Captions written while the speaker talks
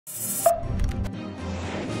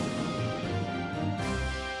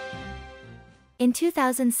In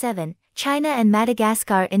 2007, China and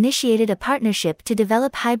Madagascar initiated a partnership to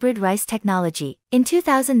develop hybrid rice technology. In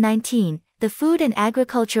 2019, the Food and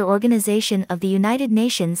Agriculture Organization of the United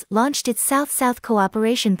Nations launched its South-South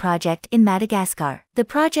Cooperation Project in Madagascar. The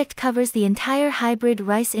project covers the entire hybrid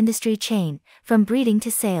rice industry chain, from breeding to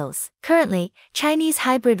sales. Currently, Chinese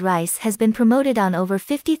hybrid rice has been promoted on over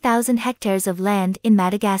 50,000 hectares of land in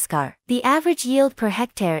Madagascar. The average yield per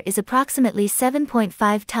hectare is approximately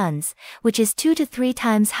 7.5 tons, which is 2 to 3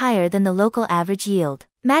 times higher than the local average yield.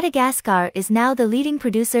 Madagascar is now the leading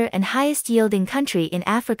producer and highest-yielding country in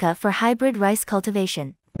Africa for hybrid rice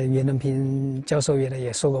cultivation. 袁隆平教授原来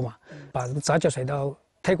也说过嘛，把这个杂交水稻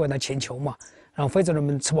推广到全球嘛，让非洲人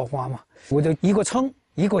们吃饱饭嘛。我就一个村、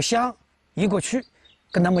一个乡、一个区，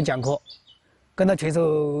跟他们讲课，跟他全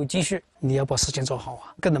球继续，你要把事情做好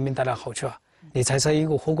啊，给人民带来好处啊，你才是一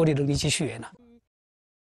个合格的农业技术员了。